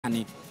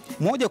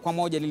Moja kwa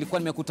moja nilikuwa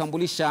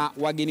nimekutambulisha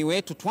wageni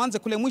wetu. Tuanze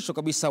kule mwisho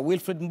kabisa,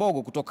 Wilfred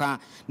Mbogo kutoka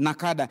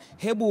Nakada.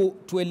 Hebu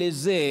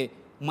tuelezee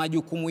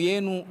majukumu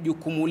yenu,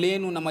 jukumu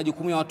lenu na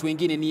majukumu ya watu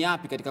wengine ni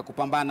yapi katika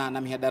kupambana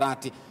na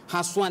mihadarati?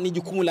 Haswa ni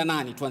jukumu la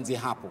nani? Tuanzie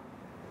hapo.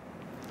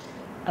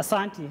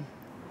 Asante.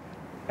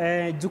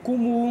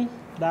 Jukumu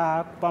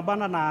la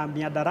kupambana na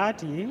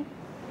mihadarati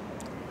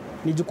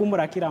ni jukumu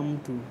la kila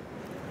mtu,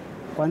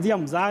 kuanzia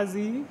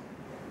mzazi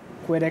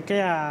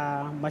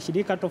kuelekea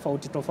mashirika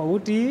tofauti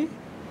tofauti,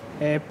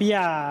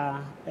 pia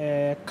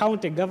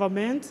county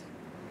government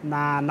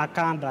na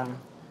Nakada.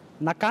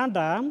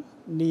 Nakada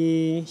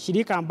ni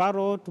shirika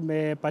ambalo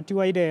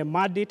tumepatiwa ile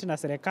mandate na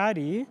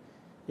serikali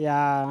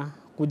ya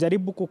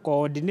kujaribu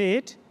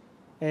kucoordinate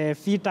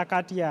vita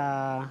kati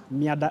ya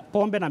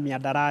pombe na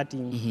mihadarati.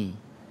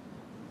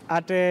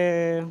 At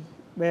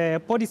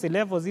policy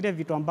level, zile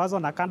vitu ambazo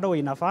Nakada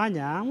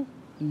inafanya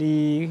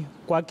ni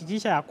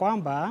kuhakikisha ya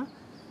kwamba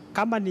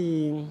kama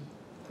ni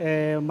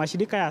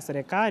mashirika ya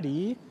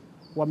serikali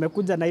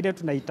wamekuja na ile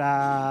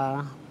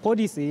tunaita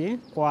policy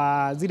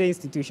kwa zile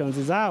institutions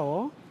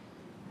zao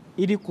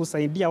ili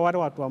kusaidia wale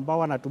watu ambao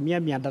wanatumia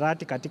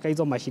mihadarati katika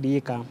hizo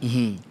mashirika.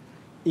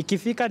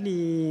 Ikifika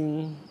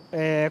ni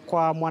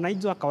kwa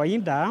mwananchi wa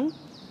kawaida,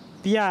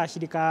 pia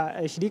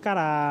shirika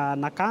la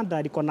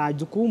Nakada liko na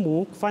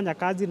jukumu kufanya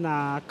kazi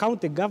na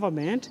county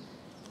government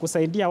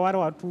kusaidia wale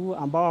watu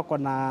ambao wako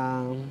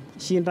na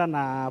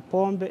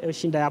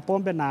shinda ya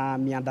pombe na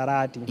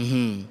mihadarati.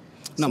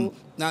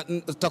 Na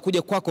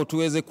tutakuja kwako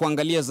tuweze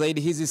kuangalia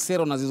zaidi hizi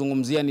sera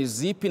unazizungumzia ni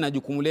zipi na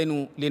jukumu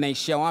lenu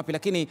linaishia wapi,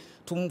 lakini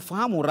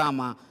tumfahamu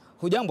Rama.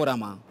 Hujambo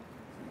Rama?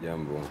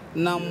 Jambo.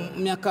 Na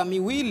miaka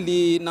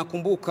miwili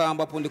nakumbuka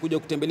ambapo nilikuja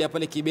kutembelea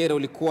pale Kibera,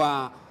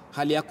 ulikuwa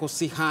hali yako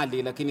si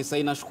hali, lakini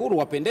sasa nashukuru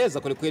wapendeza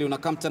kweli kweli,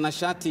 unakaa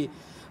mtanashati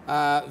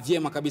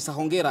vyema kabisa,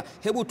 hongera.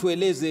 Hebu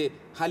tueleze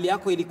hali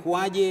yako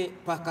ilikuwaje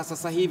mpaka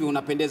sasa hivi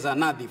unapendeza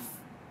nadhifu?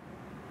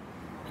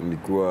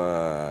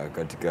 Nilikuwa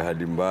katika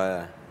hali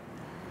mbaya,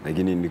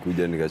 lakini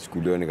nilikuja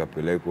nikachukuliwa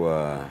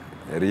nikapelekwa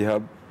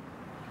rehab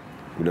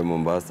kule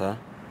Mombasa.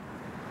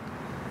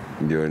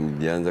 Ndio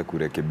nilianza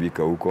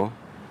kurekebika huko,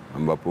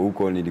 ambapo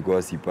huko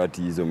nilikuwa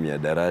sipati hizo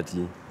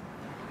mihadarati,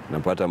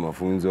 napata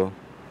mafunzo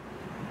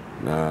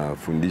na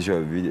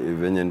fundisho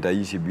venye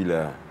nitaishi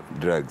bila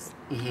drugs.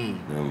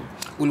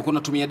 Ulikuwa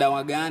unatumia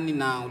dawa gani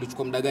na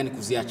ulichukua muda gani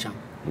kuziacha?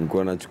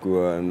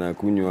 Nilikuwa na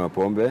kunywa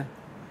pombe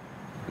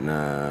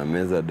na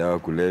meza dawa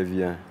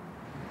kulevya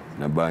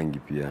na bangi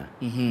pia.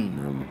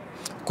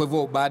 Kwa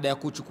hivyo baada ya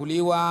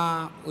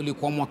kuchukuliwa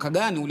ulikuwa mwaka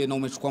gani ule na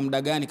umechukua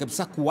muda gani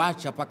kabisa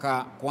kuacha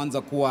mpaka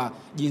kuanza kuwa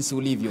jinsi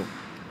ulivyo?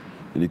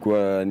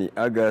 Ilikuwa ni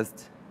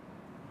August,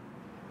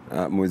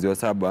 mwezi wa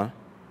 7,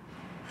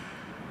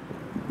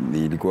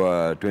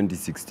 ilikuwa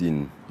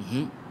 2016.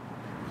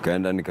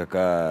 Kaenda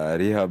nikakaa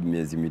rehab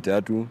miezi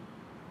mitatu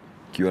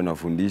kiwa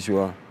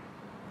nafundishwa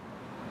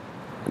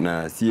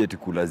na si eti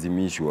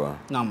kulazimishwa.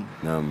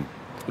 Naam.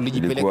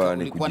 Ulijipeleka,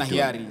 ulikuwa na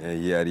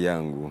hiari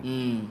yangu.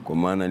 Kwa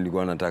maana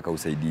nilikuwa nataka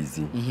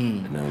usaidizi.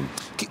 Naam.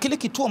 Kile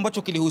kituo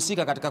ambacho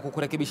kilihusika katika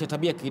kukurekebisha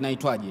tabia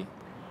kinaitwaje?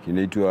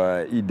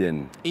 Kinaitwa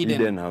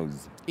Eden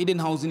House.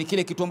 Eden House ni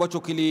kile kituo ambacho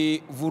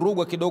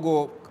kilivurugwa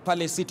kidogo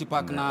pale City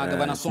Park na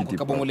Gavana Sonko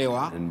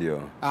kabomolewa.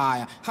 Ndio.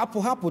 Haya,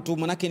 hapo tu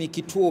manake ni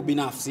kituo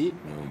binafsi.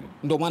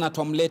 Ndio maana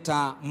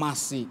tuamleta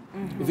Masi.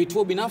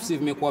 Vituo binafsi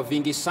vimekuwa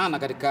vingi sana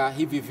katika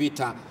hivi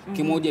vita.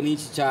 Kimoja ni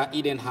hichi cha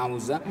Eden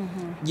House.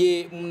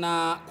 Je,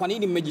 kwa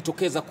nini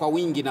mmejitokeza kwa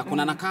wingi na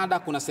kuna Nakada,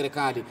 kuna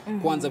serikali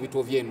kuanza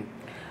vituo vyenu?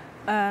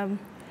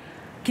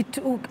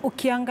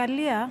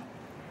 Ukiangalia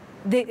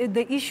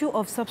the issue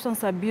of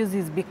substance abuse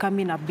is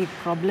becoming a big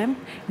problem,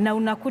 na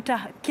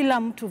unakuta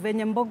kila mtu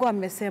venye Mbogo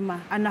amesema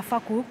anafaa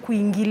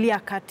kuingilia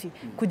kati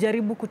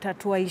kujaribu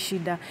kutatua hii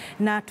shida,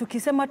 na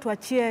tukisema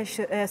tuachie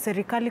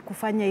serikali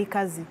kufanya hii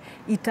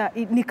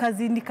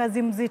kazi ni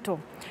kazi mzito,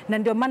 na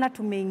ndio maana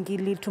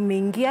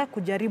tumeingia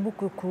kujaribu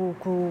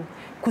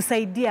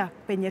kusaidia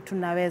penye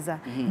tunaweza.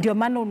 Ndio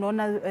maana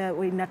unaona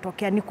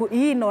inatokea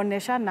hii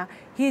inaoneshana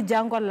hii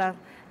jangwa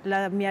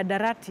la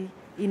mihadarati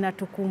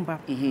inatukumba.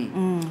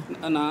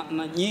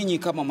 Na nyinyi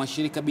kama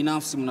mashirika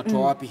binafsi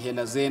mnatoa wapi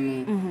hela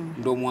zenu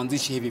ndio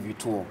muanzishe hivi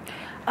vituo?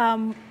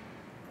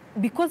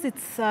 Because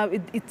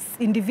it's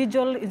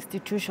individual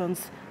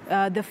institutions,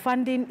 the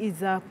funding is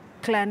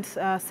client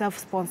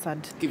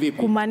self-sponsored.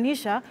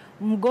 Kumaanisha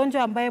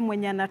mgonjwa ambaye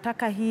mwenye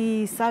anataka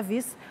hii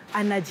service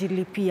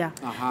anajilipia.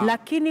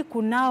 Lakini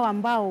kunao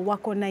ambao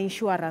wako na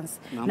insurance.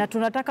 Na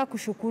tunataka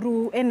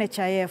kushukuru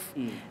NHIF.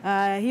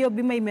 Hiyo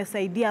bima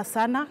imesaidia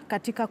sana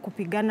katika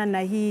kupigana na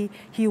hii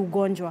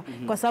ugonjwa.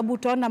 Kwa sababu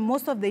utaona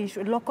most of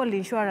the local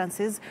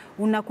insurances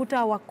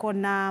unakuta wako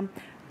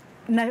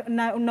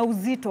na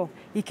uzito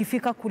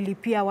ikifika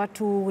kulipia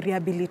watu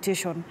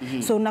rehabilitation.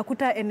 So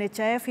unakuta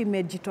NHIF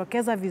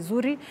imejitokeza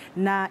vizuri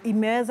na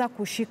imeweza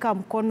kushika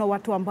mkono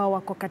watu ambao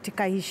wako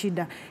katika hii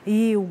shida,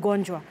 hii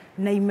ugonjwa,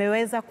 na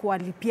imeweza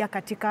kuwalipia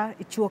katika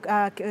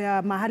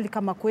mahali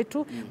kama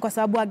kwetu, kwa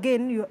sababu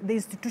again the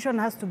institution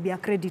has to be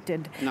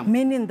accredited,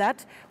 meaning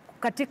that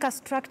katika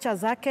structure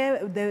zake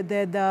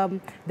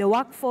the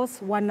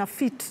workforce wana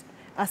fit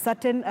a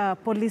certain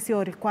policy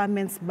or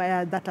requirements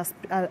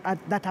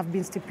that have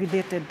been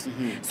stipulated.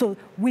 So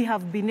we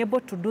have been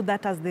able to do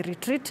that as the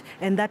retreat,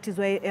 and that is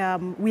why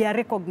we are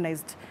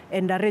recognized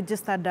and are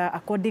registered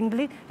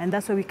accordingly, and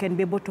that's why we can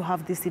be able to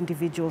have these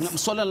individuals.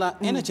 Swala la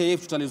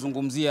NHIF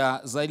tutalizungumzia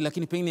zaidi,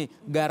 lakini pengine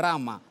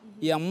gharama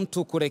ya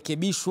mtu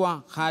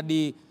kurekebishwa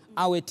hadi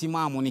awe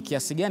timamu ni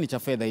kiasi gani cha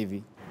fedha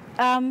hivi?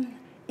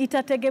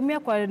 Itategemea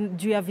kwa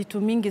juu ya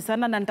vitu mingi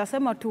sana, na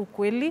nitasema tu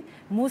ukweli,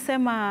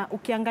 musema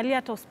ukiangalia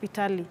hata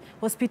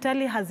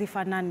hospitali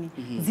hazifanani,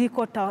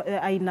 ziko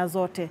aina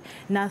zote,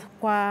 na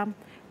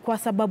kwa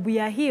sababu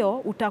ya hiyo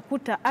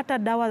utakuta hata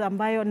dawa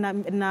ambayo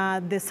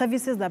na the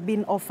services that are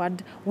being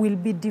offered will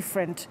be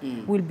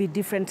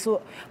different.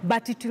 So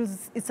but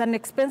it's an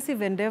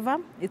expensive endeavor,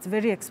 it's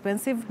very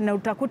expensive, na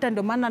utakuta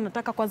ndio maana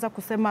nataka kwanza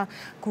kusema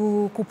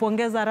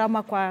kupongeza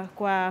Rama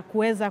kwa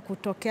kuweza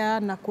kutokea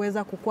na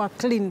kuweza kukua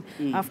clean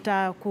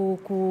after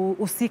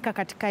kuhusika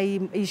katika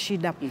hii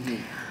shida.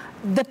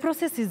 The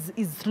process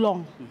is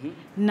long.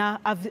 Na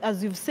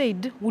as you've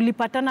said,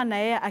 ulipatana na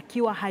yeye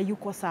akiwa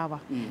hayuko sawa.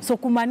 So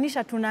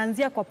kumaanisha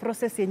tunaanzia kwa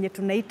process yenye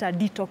tunaita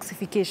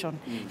detoxification.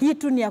 Hii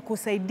tu ni ya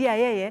kusaidia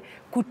yeye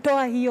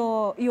kutoa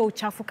hiyo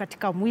uchafu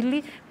katika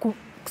mwili.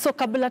 So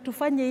kabla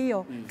tufanye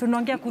hiyo,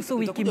 tunaongea kuhusu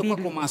wiki mbili.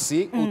 Kwa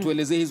Masi,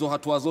 utuelezee hizo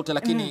hatua zote,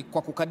 lakini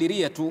kwa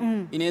kukadiria tu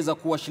inaweza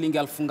kuwa shilingi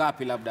 1000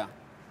 ngapi labda?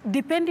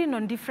 Depending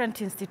on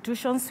different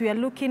institutions, we are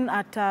looking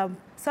at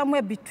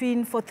somewhere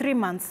between, for 3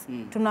 months,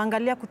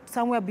 tunaangalia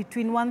somewhere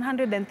between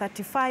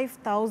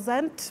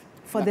 135,000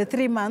 for the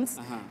 3 months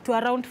to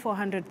around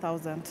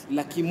 400,000.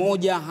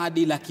 100,000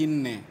 hadi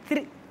 400,000.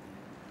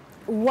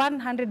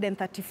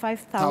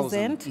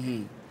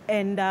 135,000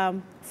 and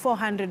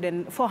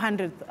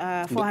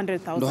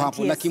 400,000. Ndo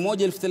hapo,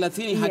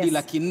 130,000 hadi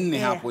 400,000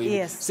 hapo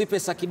hivi. Si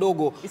pesa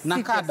kidogo.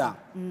 Na kada,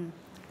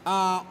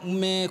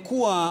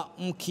 mmekuwa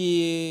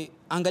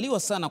mkiangaliwa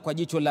sana kwa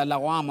jicho la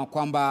lawama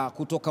kwamba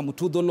kutoka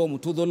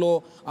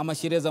mtudholo ama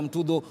sherehe za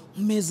mtudho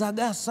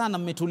mmezagaa sana,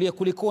 mmetulia,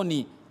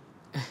 kulikoni?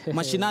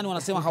 Mashinani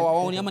wanasema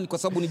hawawaoni, ama ni kwa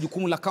sababu ni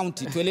jukumu la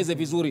county? Tueleze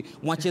vizuri,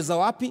 mwacheza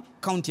wapi,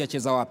 county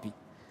yacheza wapi?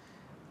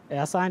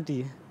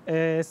 Asanti.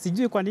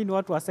 Sijui kwa nini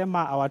watu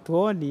wasema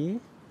hawatuoni,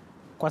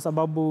 kwa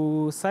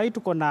sababu sasa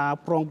tuko na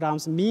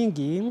programs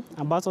mingi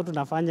ambazo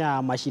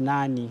tunafanya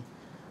mashinani.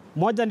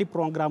 Moja ni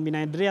program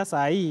inaendelea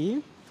saa hii,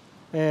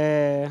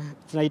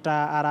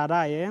 tunaita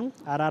RRI.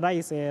 RRI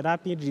is a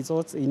Rapid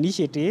Resource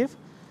Initiative,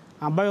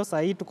 ambayo saa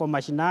hii tuko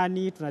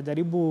mashinani,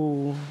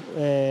 tunajaribu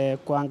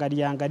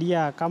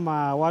kuangalia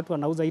kama watu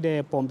wanauza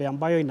ile pombe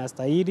ambayo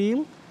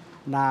inastahili,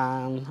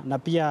 na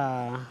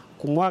pia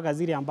kumwaga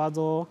zile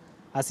ambazo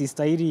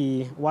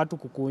asistahili watu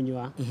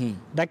kukunywa.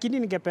 Lakini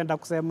ningependa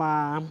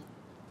kusema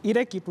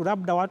ile kitu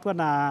labda watu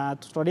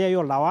wanatutolea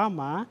hiyo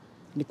lawama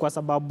ni kwa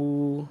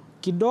sababu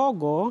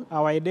kidogo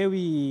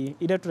hawaelewi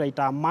ile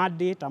tunaita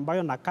mandate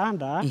ambayo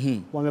Nakanda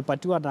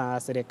wamepatiwa na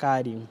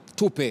serikali.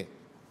 Tupe.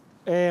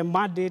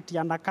 Mandate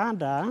ya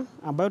Nakanda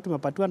ambayo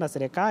tumepatiwa na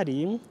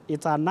serikali,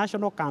 it's a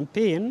national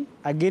campaign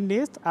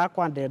against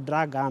alcohol and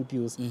drug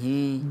abuse.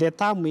 The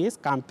term is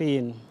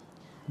campaign.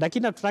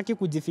 Lakini hatutaki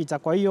kujificha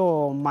kwa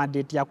hiyo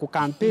mandate ya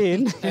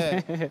kucampaign.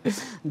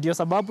 Ndio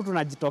sababu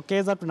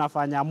tunajitokeza,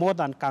 tunafanya more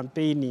than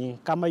campaigning,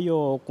 kama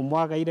hiyo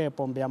kumwaga ile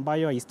pombe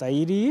ambayo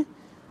haistahili.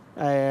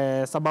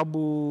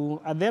 Sababu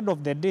at the end of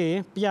the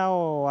day pia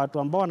watu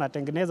ambao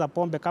wanatengeneza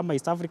pombe kama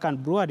East African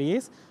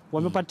Breweries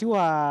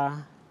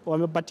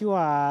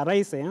wamepatiwa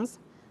license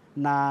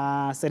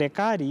na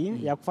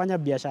serikali ya kufanya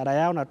biashara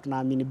yao, na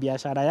tunaamini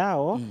biashara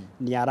yao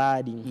ni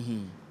halali.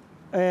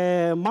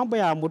 Mambo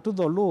ya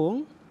mtudholo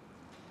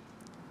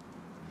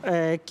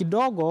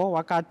kidogo,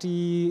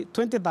 wakati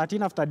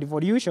 2013 after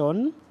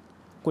devolution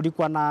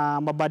kulikuwa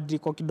na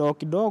mabadiliko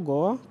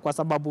kidogo kwa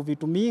sababu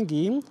vitu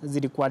mingi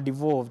zilikuwa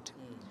devolved.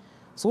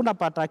 So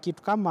unapata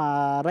kitu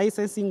kama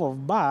licensing of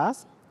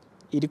bus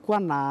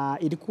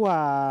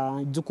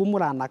ilikuwa jukumu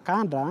la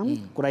Nakanda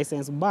ku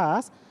license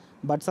bus,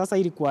 but sasa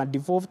ilikuwa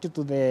devolved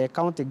to the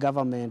county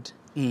government.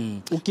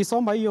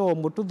 Ukisoma hiyo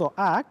Mutudho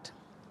Act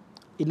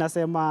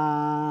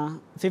inasema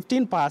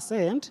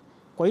 15%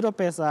 kwa hiyo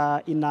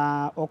pesa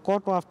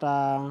inaokotwa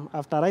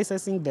after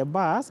licensing the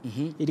bus,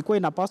 ilikuwa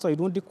inapaswa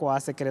irudi kwa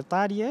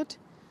secretariat.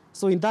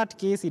 So in that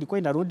case ilikuwa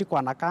inarudi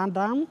kwa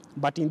Nakanda,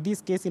 but in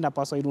this case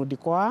inapaswa irudi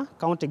kwa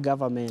county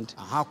government.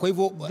 Kwa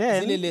hivyo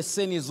zile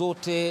leseni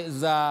zote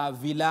za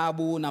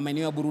vilabu na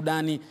maeneo ya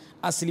burudani,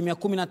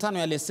 15%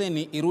 ya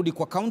leseni irudi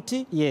kwa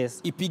county,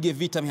 ipige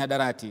vita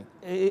mihadarati.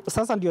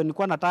 Sasa ndio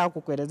nilikuwa nataka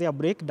kukuelezea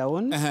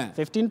breakdown.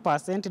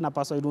 15%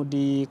 inapaswa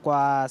irudi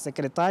kwa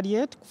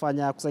secretariat,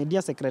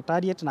 kusaidia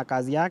secretariat na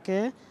kazi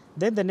yake.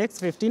 Then the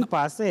next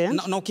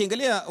 15%. Na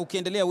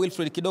ukiendelea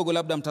Wilfred kidogo,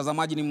 labda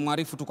mtazamaji ni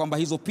mwarifu tu kwamba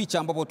hizo picha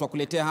ambapo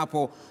tutakuletea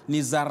hapo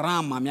ni za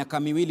Rama miaka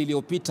 2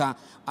 iliyopita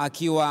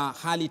akiwa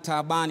hali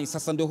taabani.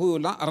 Sasa ndio huyo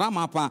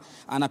Rama hapa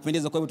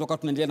anapendeza, kwa hivyo tutakuwa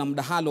tunaendelea na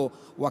mdahalo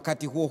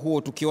wakati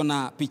huo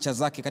tukiona picha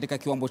zake katika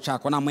kiwambo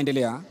chako. Na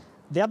muendelea.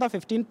 The other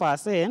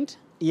 15%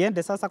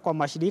 iende sasa kwa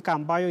mashirika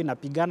ambayo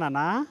inapigana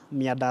na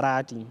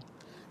mihadarati.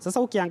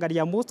 Sasa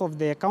ukiangalia most of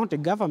the county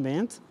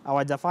government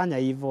hawajafanya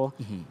hivyo.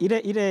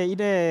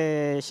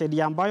 Ile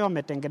sheria ambayo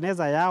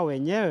wametengeneza yao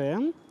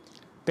wenyewe,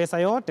 pesa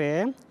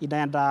yote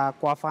inaenda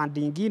kwa fund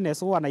nyingine,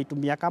 so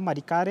wanaitumia kama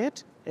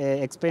recurrent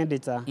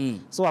expenditure.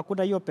 So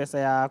hakuna hiyo pesa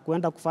ya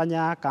kuenda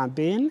kufanya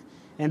campaign.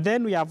 And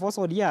then we have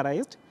also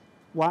realized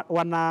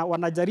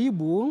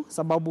wanajaribu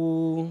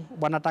sababu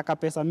wanataka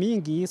pesa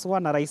mingi, so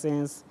wana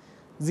license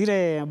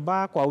zile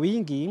bar kwa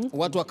wingi.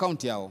 Watu wa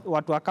county hao.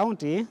 Watu wa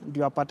county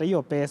ndio wapata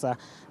hiyo pesa.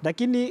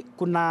 Lakini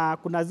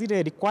kuna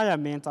zile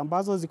requirements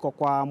ambazo ziko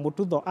kwa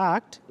Mutudho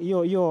Act,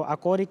 hiyo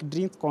Alcoholic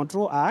Drinks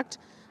Control Act,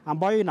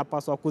 ambayo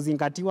inapaswa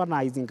kuzingatiwa na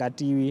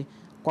haizingatiwi.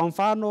 Kwa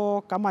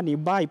mfano, kama ni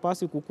bar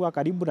ipaswi kukua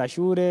karibu na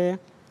shule,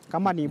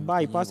 kama ni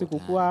bar ipaswi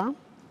kukua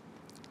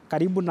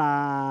karibu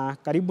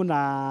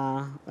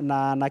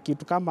na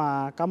kitu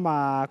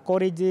kama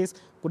colleges.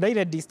 Kuna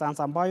ile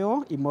distance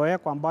ambayo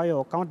imewekwa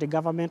ambayo county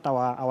government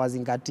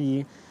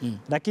hawazingatii.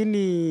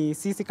 Lakini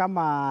sisi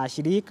kama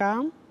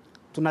shirika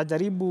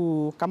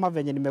tunajaribu kama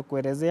venye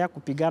nimekuelezea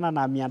kupigana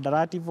na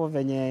mihadarati, hivyo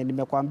venye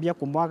nimekuambia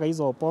kumwaga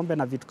hizo pombe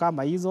na vitu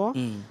kama hizo.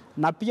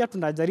 Na pia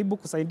tunajaribu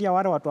kusaidia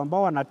wale watu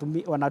ambao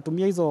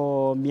wanatumia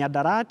hizo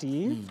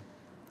mihadarati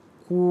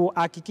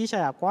kuhakikisha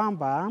ya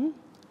kwamba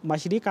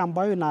mashirika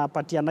ambayo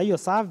inapatiana hiyo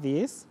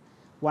service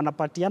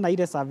wanapatiana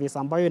ile service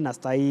ambayo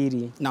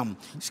inastahili. Naam,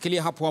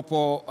 shikilia hapo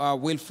hapo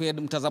Wilfred.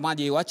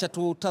 Mtazamaji, wacha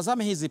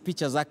tutazame hizi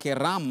picha zake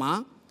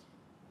Rama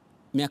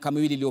miaka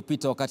 2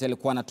 iliyopita wakati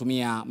alikuwa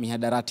anatumia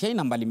mihadarati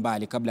aina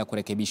mbalimbali kabla ya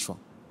kurekebishwa.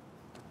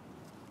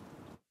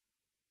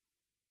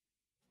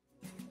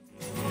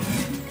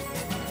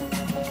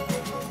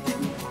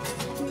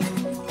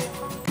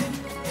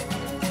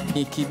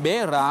 Ni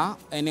Kibera,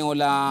 eneo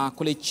la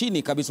kule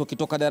chini kabisa,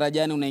 ukitoka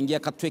darajani unaingia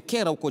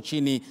Katwekera huko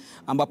chini,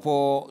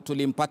 ambapo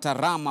tulimpata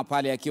Rama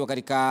pale akiwa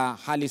katika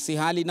hali si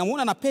hali. Na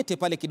muona na pete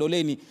pale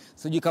kidoleni,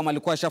 sijui kama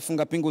alikuwa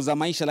ashafunga pingu za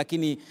maisha,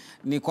 lakini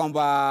ni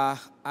kwamba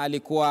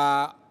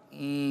alikuwa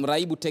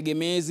mraibu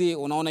tegemezi.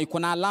 Unaona yuko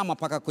na alama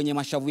paka kwenye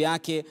mashavu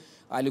yake.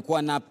 Alikuwa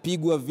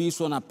anapigwa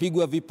visu,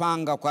 anapigwa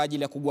vipanga kwa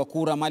ajili ya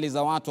kubwakura mali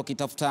za watu,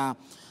 akitafuta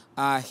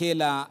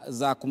hela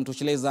za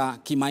kumtosheleza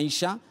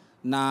kimaisha.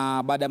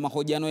 Na baada ya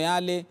mahojiano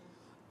yale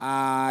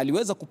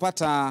aliweza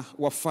kupata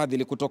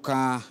wafadhili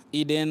kutoka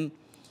Eden,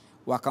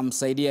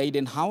 wakamsaidia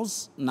Eden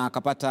House na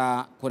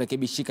akapata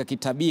kurekebishika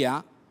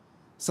kitabia.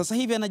 Sasa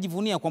hivi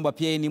anajivunia kwamba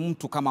pia ni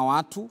mtu kama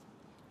watu,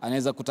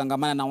 anaweza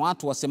kutangamana na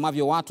watu.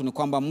 Wasemavyo watu ni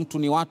kwamba mtu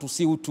ni watu,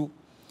 si utu.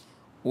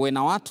 Uwe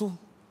na watu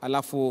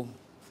alafu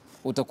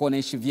utakuwa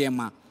unaishi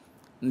vyema.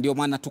 Ndio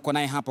maana tuko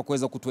naye hapa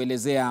kuweza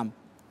kutuelezea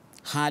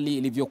hali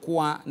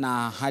ilivyokuwa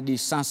na hadi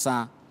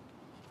sasa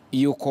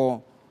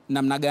yuko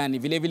namna gani.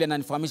 Vile vile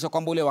ananifahamisha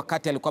kwamba ule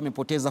wakati alikuwa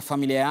amepoteza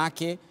familia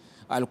yake,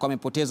 alikuwa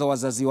amepoteza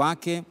wazazi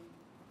wake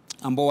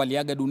ambao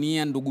waliaga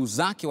dunia, ndugu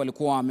zake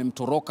walikuwa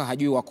wamemtoroka,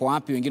 hajui wako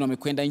wapi, wengine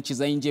wamekwenda nchi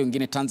za nje,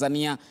 wengine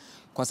Tanzania.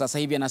 Kwa sasa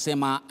hivi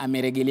anasema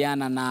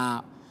amerejeleana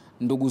na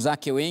ndugu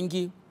zake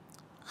wengi.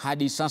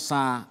 Hadi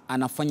sasa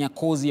anafanya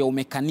kozi ya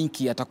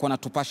umekaniki, atakuwa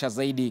anatupasha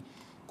zaidi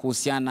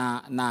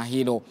kuhusiana na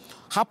hilo.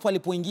 Hapo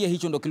alipoingia,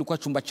 hicho ndio kilikuwa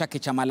chumba chake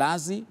cha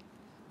malazi,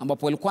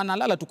 ambapo alikuwa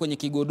analala tu kwenye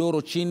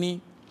kigodoro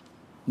chini,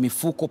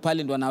 mifuko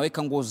pale ndo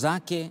anaweka nguo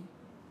zake,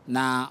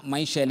 na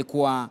maisha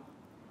yalikuwa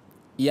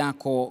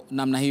yako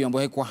namna hiyo, ambayo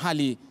haikuwa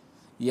hali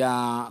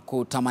ya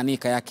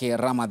kutamanika yake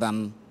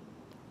Ramadhan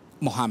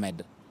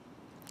Mohamed.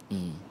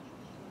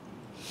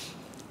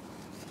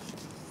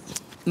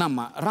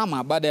 Naam,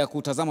 Rama, baada ya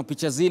kutazama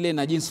picha zile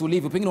na jinsi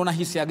ulivyo, pengine una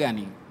hisia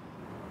gani?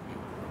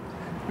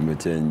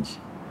 Nimechange.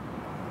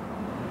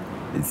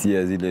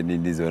 Hisia zile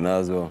nilizo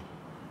nazo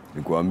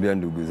ni kuambia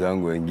ndugu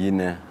zangu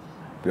wengine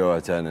pia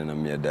wachane na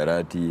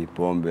mihadarati,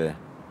 pombe,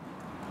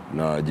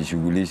 na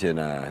wajishughulishe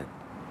na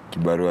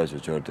kibarua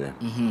chochote.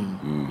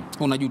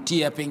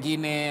 Unajutia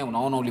pengine,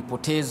 unaona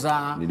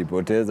ulipoteza?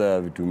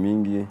 Nilipoteza vitu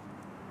mingi,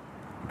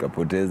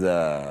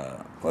 nikapoteza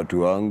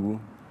watu wangu,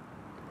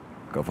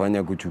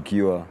 kafanya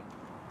kuchukiwa,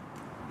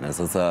 na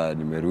sasa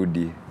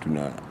nimerudi,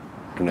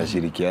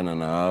 tunashirikiana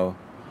na hao.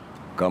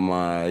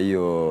 Kama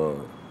hiyo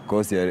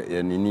kosi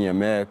ya nini ya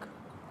MEC,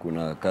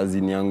 kuna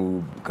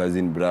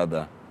cousin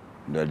brother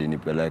ndio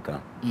alinipeleka.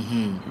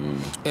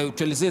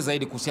 Tuelezee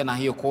zaidi kuhusiana na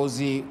hiyo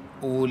kozi,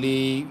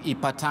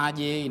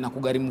 uliipataje,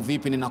 inakugharimu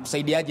vipi, na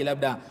inakusaidiaje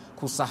labda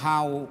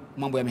kusahau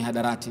mambo ya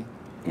mihadarati?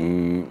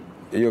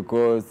 Hiyo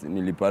kozi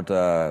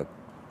nilipata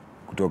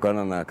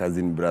kutokana na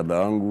cousin brother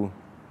wangu,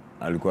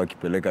 alikuwa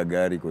akipeleka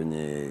gari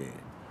kwenye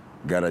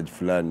garage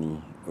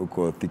fulani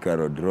huko Thika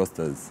Road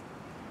Roasters,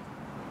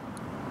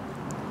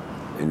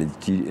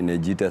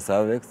 inajiita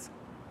Savex.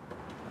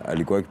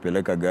 Alikuwa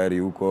akipeleka gari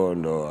huko,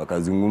 ndo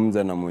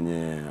akazungumza na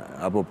mwenye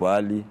hapo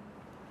pahali,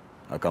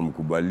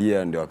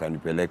 akamkubalia, ndio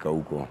akanipeleka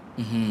huko.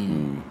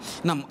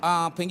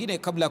 Naam, pengine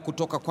kabla ya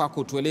kutoka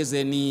kwako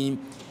tueleze ni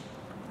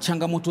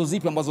changamoto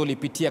zipi ambazo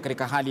ulipitia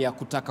katika hali ya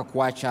kutaka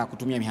kuacha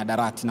kutumia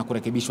mihadarati na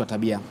kurekebishwa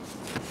tabia?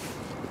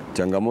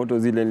 Changamoto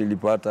zile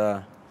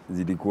nilipata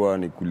zilikuwa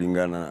ni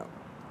kulingana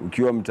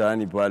ukiwa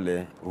mtaani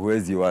pale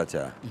huwezi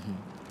wacha.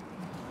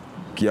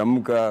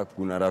 Kiamka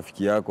kuna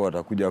rafiki yako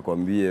atakuja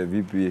kwambie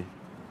vipi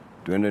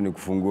tuende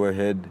nikufungue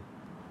head,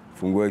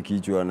 fungue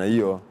kichwa, na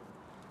hiyo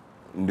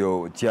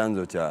ndio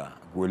chanzo cha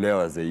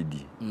kuelewa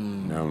zaidi.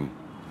 Naam.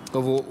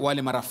 Kwa hivyo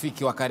wale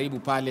marafiki wa karibu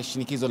pale,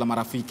 shinikizo la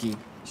marafiki.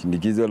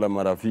 Shinikizo la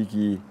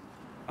marafiki,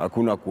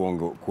 hakuna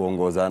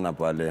kuongozana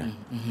pale.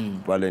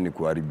 Pale ni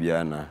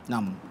kuharibiana.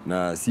 Naam.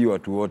 Na si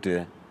watu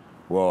wote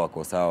wao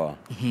wako sawa.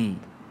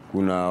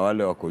 Kuna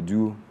wale wako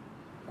juu,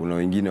 kuna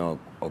wengine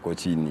wako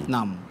chini.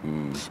 Naam.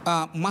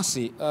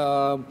 Masi,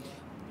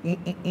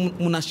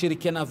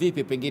 mnashirikiana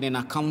vipi pengine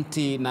na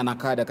kaunti na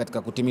nakada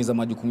katika kutimiza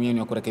majukumu yenu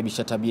ya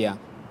kurekebisha tabia?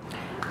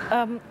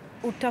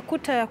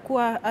 Utakuta ya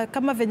kuwa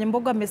kama venye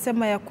Mboga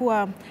amesema ya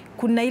kuwa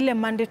kuna ile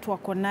mandate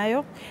wako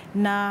nayo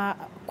na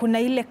kuna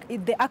ile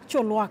the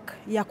actual work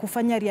ya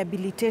kufanya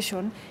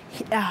rehabilitation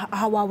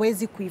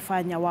hawawezi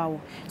kuifanya wao.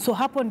 So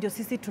hapo ndio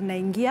sisi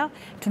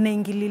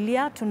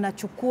tunaingililia,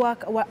 tunachukua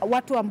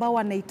watu ambao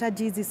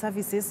wanahitaji hizi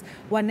services,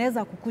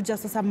 wanaweza kukuja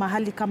sasa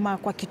mahali kama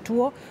kwa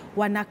kituo,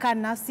 wanakaa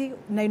nasi,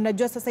 na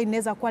unajua sasa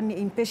inaweza kuwa ni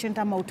inpatient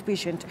ama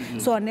outpatient.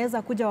 So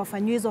wanaweza kuja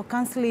wafanywe hizo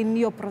counseling,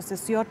 hiyo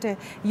process yote,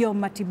 hiyo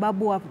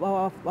matibabu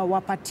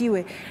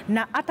wapatiwe.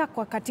 Na hata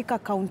kwa katika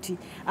county,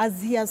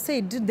 as he has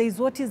said, there is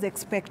what is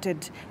expected,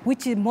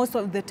 which most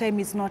of the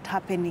time is not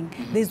happening.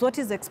 There is what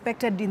is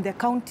expected in the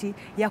county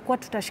ya kuwa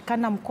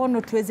tutashikana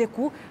mkono tuweze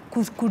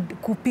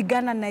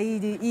kupigana na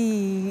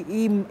hii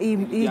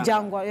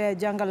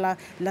janga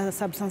la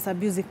substance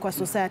abuse kwa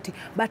society.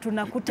 But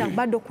unakuta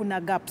bado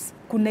kuna gaps,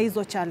 kuna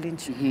hizo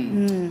challenge.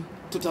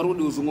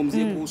 Tutarudi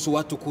uzungumzie kuhusu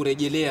watu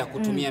kurejelea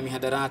kutumia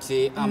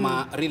mihadarati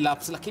ama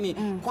relapse, lakini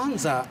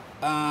kwanza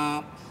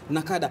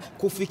nakada,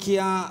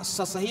 kufikia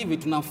sasa hivi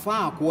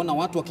tunafaa kuona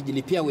watu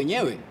wakijilipia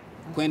wenyewe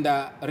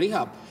kwenda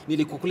rehab.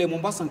 Nilikuwa kule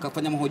Mombasa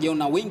nikafanya mahojiano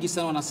na wengi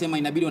sana wanasema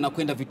inabidi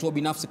wanakwenda vituo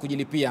binafsi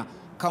kujilipia.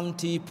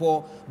 County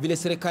ipo, vile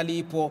serikali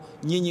ipo,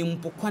 nyinyi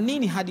mpo. Kwa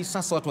nini hadi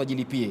sasa watu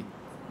wajilipie?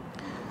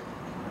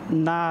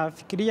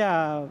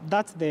 Nafikiria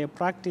that's the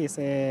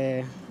practice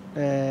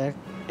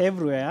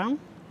everywhere,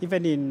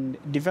 even in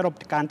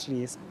developed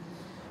countries.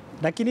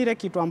 Lakini ile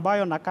kitu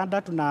ambayo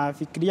nakada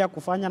tunafikiria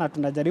kufanya na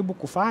tunajaribu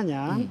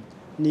kufanya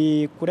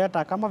ni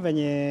kuleta kama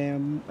venye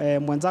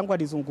mwenzangu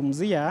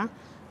alizungumzia,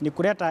 ni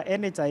kuleta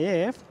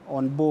NHIF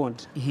on board.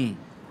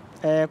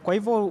 Kwa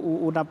hivyo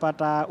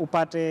unapata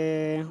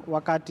upate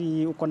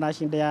wakati uko na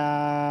shida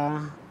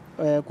ya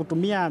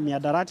kutumia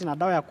mihadarati na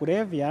dawa ya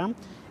kulevya,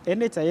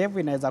 NHIF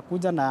inaweza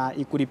kuja na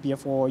ikulipie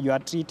for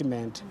your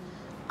treatment.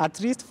 At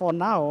least for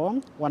now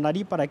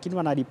wanalipa, lakini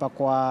wanalipa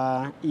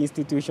kwa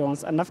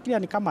institutions. Nafikiria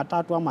ni kama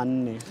 3 ama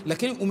 4.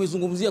 Lakini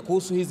umezungumzia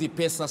kuhusu hizi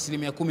pesa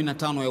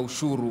 15% ya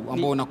ushuru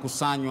ambao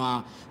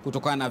unakusanywa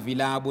kutokana na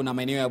vilabu na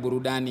maeneo ya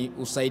burudani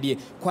usaidie.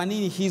 Kwa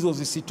nini hizo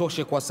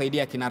zisitoshe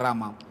kuwasaidia kina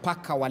Rama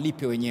mpaka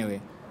walipe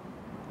wenyewe?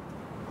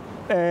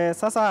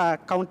 Sasa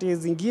counties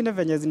zingine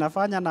venye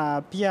zinafanya,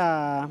 na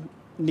pia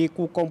ni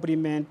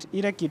kucomplement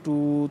ile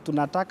kitu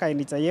tunataka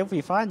NHIF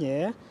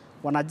ifanye,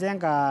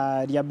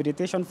 wanajenga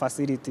rehabilitation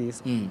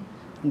facilities.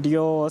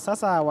 Ndio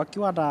sasa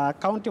wakiwa na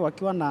county,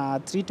 wakiwa na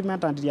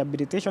treatment and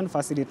rehabilitation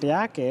facility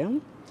yake,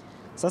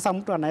 sasa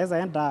mtu anaweza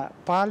enda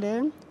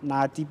pale na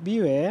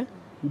atibiwe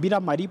bila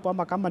malipo,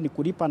 ama kama ni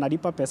kulipa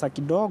analipa pesa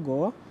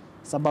kidogo,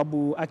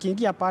 sababu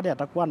akiingia pale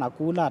atakuwa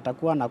nakula,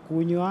 atakuwa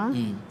nakunywa.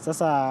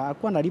 Sasa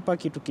akuwa nalipa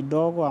kitu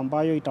kidogo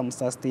ambayo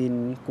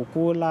itamsustain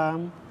kukula,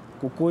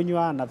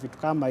 kukunywa na vitu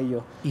kama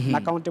hiyo.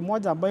 Na county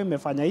moja ambayo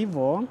imefanya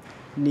hivyo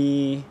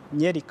ni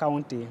Nyeri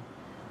County.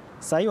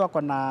 Sasa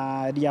wako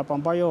na rehab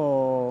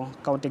ambayo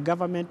county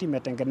government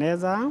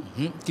imetengeneza.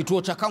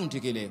 Kituo cha county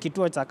kile.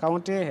 Kituo cha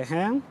county,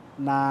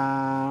 na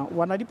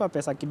wanalipa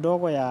pesa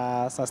kidogo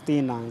ya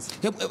sustenance.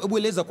 Hebu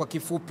eleza kwa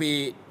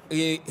kifupi,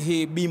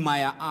 hii bima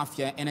ya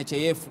afya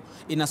NHIF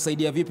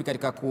inasaidia vipi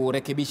katika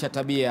kurekebisha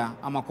tabia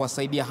ama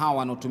kuwasaidia hawa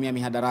wanaotumia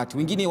mihadarati?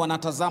 Wengine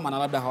wanatazama na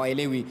labda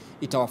hawaelewi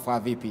itawafaa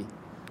vipi.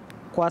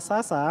 Kwa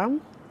sasa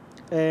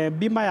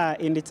bima ya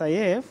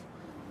NHIF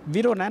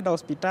vile unaenda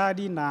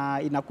hospitali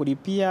na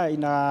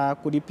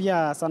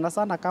inakulipia sana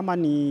sana kama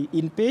ni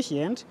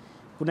inpatient,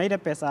 kuna ile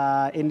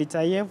pesa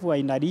NHIF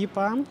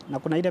inalipa na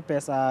kuna ile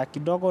pesa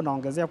kidogo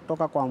unaongezea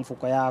kutoka kwa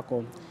mfuko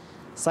yako.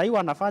 Sasa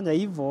wanafanya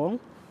hivyo,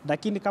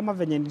 lakini kama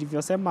venye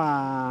nilivyosema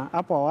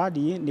hapo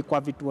awali ni kwa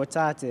vituo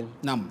chache.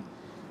 Naam.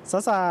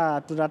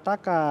 Sasa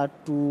tunataka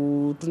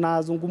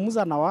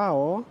tunazungumza na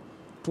wao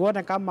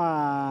tuone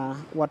kama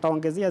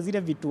wataongezea zile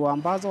vituo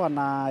ambazo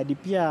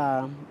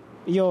wanalipia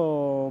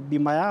hiyo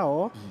bima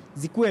yao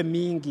zikuwe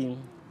mingi.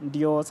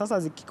 Ndio sasa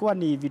zikikuwa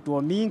ni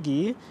vituo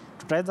mingi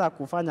tutaweza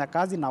kufanya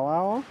kazi na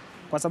wao,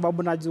 kwa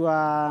sababu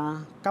najua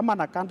kama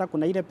nakanda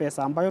kuna ile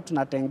pesa ambayo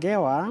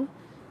tunatengewa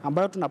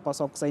ambayo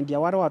tunapaswa kusaidia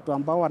wale watu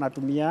ambao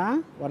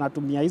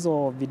wanatumia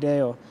hizo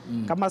video.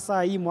 Kama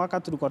saa hii mwaka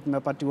tulikuwa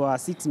tumepatiwa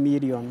 6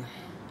 million.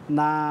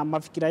 Na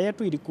mafikira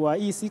yetu ilikuwa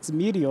hii 6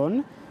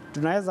 million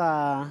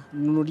tunaweza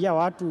nunulia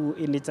watu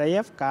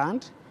NHIF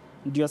card,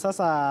 ndio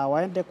sasa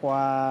waende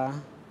kwa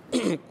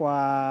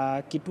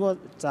kwa kituo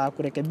cha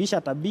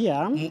kurekebisha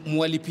tabia.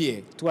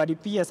 Mwalipie?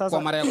 Tuwalipie sasa.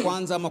 Kwa mara ya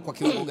kwanza ama kwa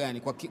kiwango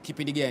gani? Kwa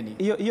kipindi gani?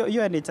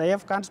 Hiyo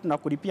NHIF count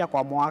tunakulipia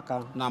kwa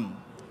mwaka. Naam.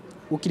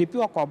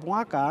 Ukilipiwa kwa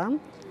mwaka,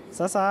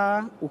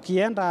 sasa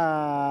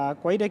ukienda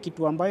kwa ile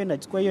kitu ambayo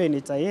inachukua hiyo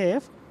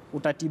NHIF,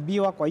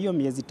 utatibiwa kwa hiyo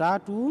miezi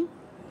 3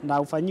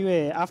 na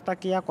ufanyiwe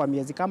aftercare kwa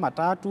miezi kama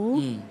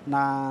 3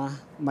 na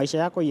maisha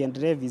yako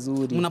iendelee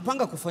vizuri.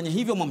 Mnapanga kufanya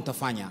hivyo ama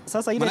mtafanya?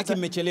 Sasa manake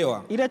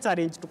mmechelewa. Ile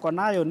challenge tuko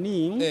nayo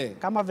ni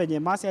kama venye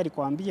Masi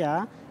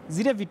alikuambia,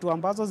 zile vitu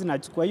ambazo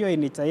zinachukua hiyo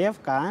NHIF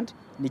card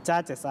ni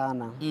chache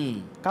sana.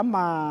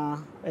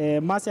 Kama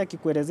Masi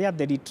akikuelezea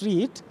the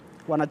retreat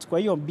wanachukua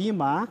hiyo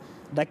bima,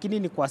 lakini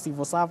ni kwa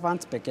civil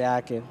servants peke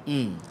yake.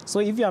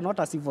 So if you are not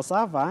a civil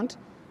servant,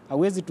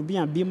 hawezi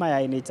tumia bima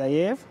ya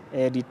NHIF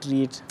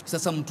retreat.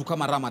 Sasa mtu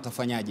kama Rama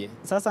atafanyaje?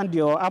 Sasa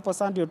ndio hapo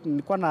sasa ndio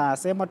nilikuwa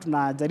nasema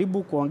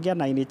tunajaribu kuongea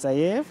na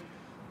NHIF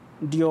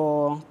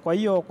ndio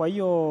kwa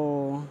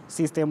hiyo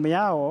system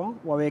yao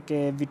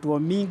waweke vituo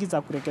mingi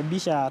za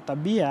kurekebisha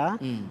tabia.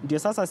 Ndio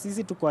sasa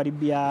sisi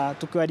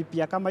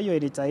tukiwaripia kama hiyo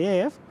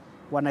NHIF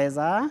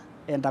wanaweza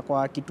enda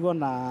kwa kituo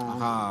na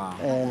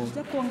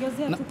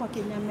kuongezea tu kwa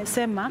Kenya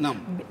amesema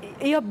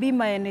hiyo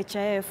bima ya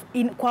NHIF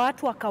kwa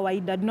watu wa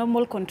kawaida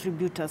normal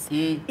contributors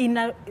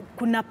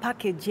kuna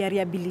package ya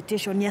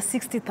rehabilitation ya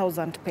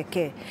 60,000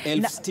 pekee.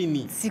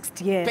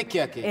 60 peke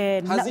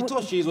yake.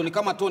 Hazitoshi hizo, ni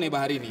kama tone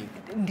baharini.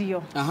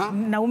 Ndio.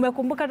 Na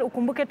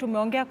ukumbuke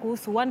tumeongea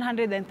kuhusu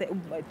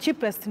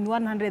cheapest ni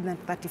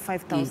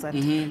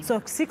 135,000. So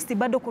 60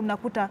 bado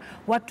kunakuta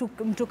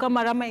mtu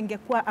kama Rama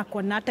ingekuwa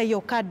akona hata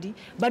hiyo kadi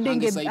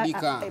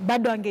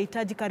bado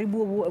angehitaji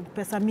karibu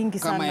pesa mingi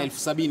sana. Kama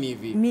 70,000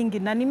 hivi. Mingi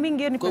na ni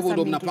mingi, ni pesa mingi. Kwa hivyo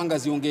ndio mnapanga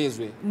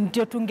ziongezwe.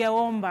 Ndio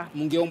tungeomba.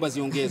 Mungeomba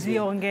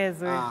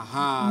ziongezwe.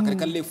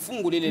 Katika lile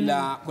fungu lile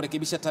la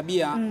kurekebisha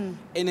tabia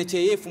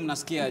NHIF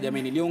mnasikia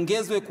jamani,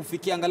 liongezwe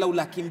kufikia angalau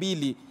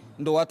 200,000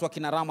 ndo watu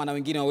wakina Rama na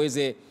wengine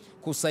waweze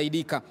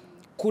kusaidika.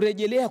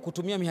 Kurejelea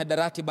kutumia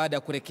mihadarati baada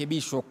ya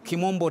kurekebishwa,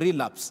 kimombo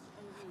relapse,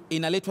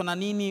 inaletwa na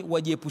nini?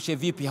 Wajiepushe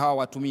vipi hawa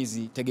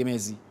watumizi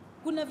tegemezi?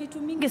 Kuna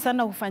vitu mingi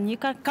sana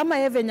hufanyika, kama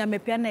yeye venye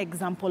amepeana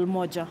example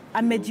moja.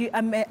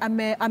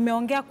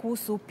 Ameongea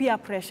kuhusu peer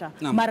pressure,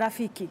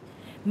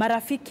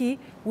 marafiki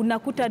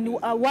unakuta ni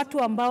watu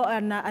ambao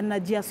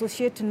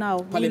anajiassociate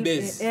nao pale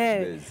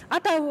base.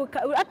 Hata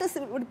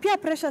peer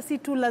pressure si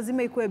tu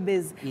lazima ikuwe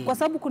base, kwa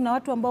sababu kuna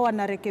watu ambao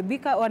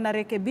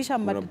wanarekebisha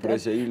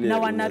na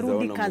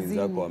wanarudi kazini.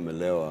 Mwenzako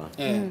amelewa,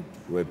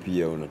 wewe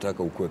pia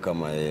unataka ukue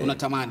kama yeye.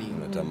 Unatamani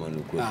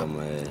ukue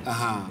kama yeye.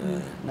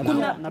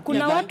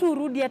 Kuna watu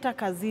urudi hata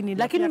kazini,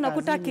 lakini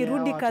unakuta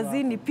akirudi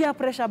kazini peer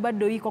pressure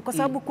bado iko, kwa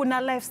sababu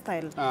kuna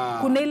lifestyle.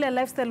 Kuna ile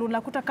lifestyle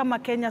unakuta kama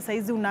Kenya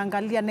saizi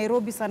unaangalia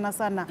Nairobi sana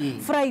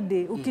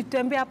Friday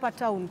ukitembea hapa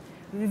town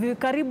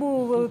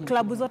karibu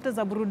klabu zote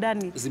za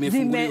burudani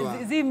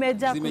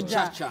zimejaa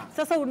kujaa.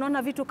 Sasa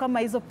unaona vitu kama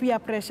hizo peer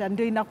pressure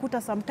ndio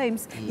inakuta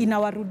sometimes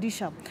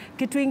inawarudisha.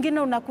 Kitu kingine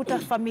unakuta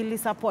family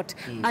support.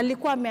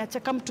 Alikuwa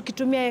ameachana,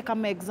 tukitumia yeye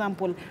kama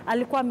example,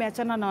 alikuwa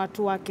ameachana na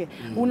watu wake.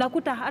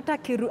 Unakuta hata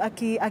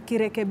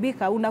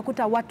akirekebika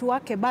unakuta watu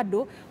wake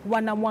bado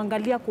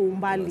wanamwangalia kwa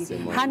umbali.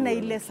 Hana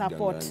ile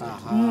support.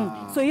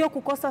 So hiyo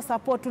kukosa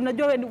support,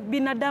 unajua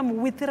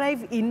binadamu we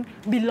thrive in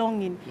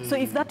belonging. So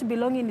if that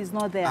belonging is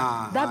not there,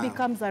 that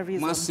becomes a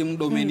reason. Masi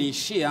muda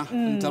umeniishia,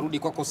 nitarudi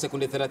kwako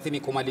sekunde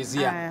 30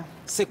 kumalizia.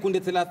 Sekunde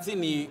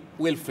 30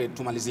 Wilfred,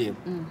 tumalizie.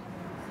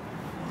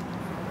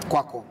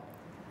 Kwako.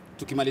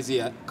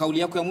 Tukimalizia, kauli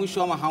yako ya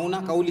mwisho ama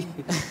hauna kauli?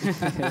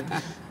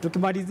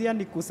 Tukimalizia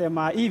ni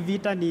kusema hii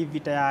vita ni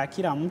vita ya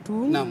kila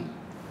mtu. Naam.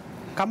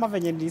 Kama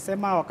venye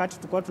nilisema wakati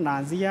tulikuwa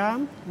tunaanzia,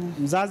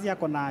 mzazi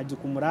ako na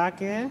jukumu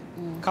lake,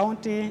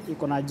 county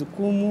iko na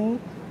jukumu,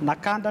 na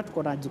kanda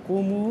tuko na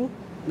jukumu,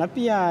 na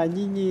pia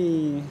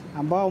nyinyi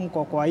ambao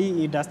mko kwa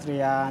hii industry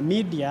ya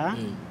media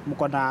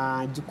mko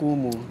na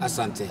jukumu.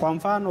 Asante. Kwa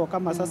mfano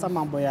kama sasa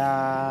mambo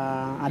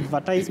ya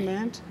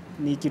advertisement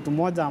ni kitu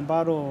moja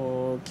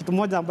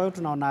ambayo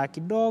tunaona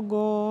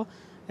kidogo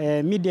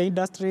media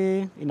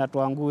industry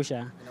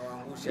inatuangusha.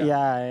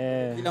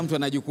 Kila mtu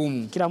ana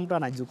jukumu. Kila mtu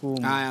ana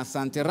jukumu.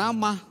 Asante.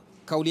 Rama,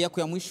 kauli yako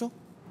ya mwisho?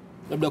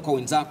 Labda kwa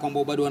wenzako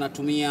ambao bado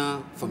wanatumia,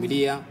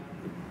 familia.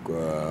 Kwa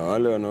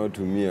wale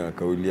wanaotumia,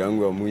 kauli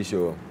yangu ya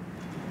mwisho,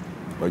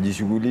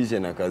 wajishughulishe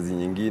na kazi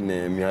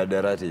nyingine,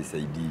 mihadarati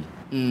isaidii.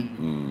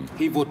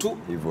 Hivyo tu?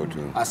 Hivyo tu.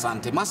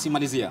 Asante. Masi,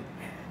 malizia.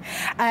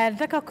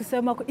 Nataka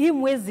kusema hii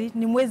mwezi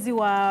ni mwezi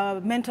wa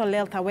mental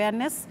health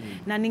awareness,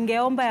 na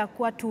ningeomba ya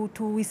kuwa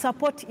we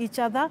support each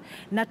other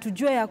na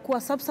tujue ya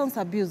kuwa substance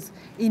abuse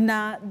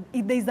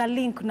there is a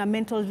link na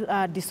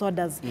mental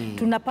disorders.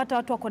 Tunapata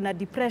watu wako na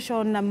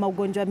depression na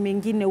magonjwa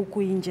mengine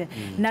huku nje,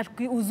 na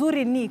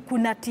uzuri ni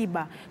kuna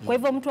tiba. Kwa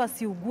hivyo mtu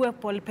asiugue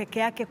peke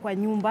yake kwa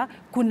nyumba,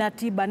 kuna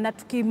tiba. Na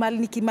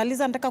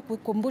nikimaliza nataka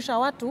kukumbusha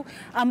watu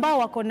ambao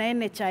wako na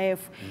NHIF,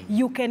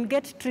 you can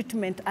get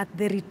treatment at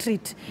the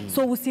retreat.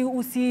 So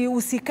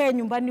usikae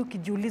nyumbani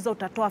ukijiuliza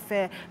utatoa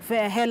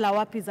hela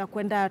wapi za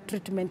kwenda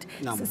treatment.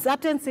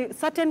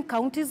 Certain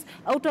counties,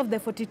 out of the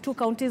 42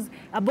 counties,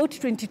 about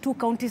 22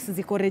 counties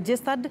ziko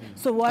registered.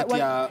 So kati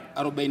ya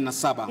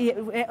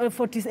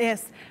 47.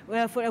 Yes,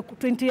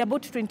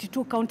 about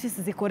 22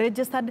 counties ziko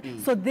registered.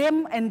 So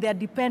them and their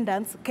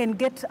dependents can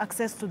get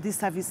access to these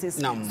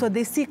services. So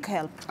they seek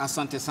help.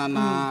 Asante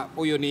sana.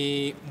 Huyo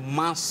ni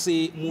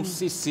Masi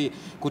Musisi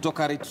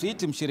kutoka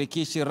Retreat,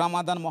 mshirikishi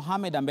Ramadhan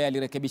Mohamed ambaye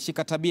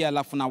alirekebishika tabia,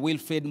 alafu na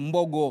Wilfred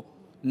Mbogo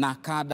na Kada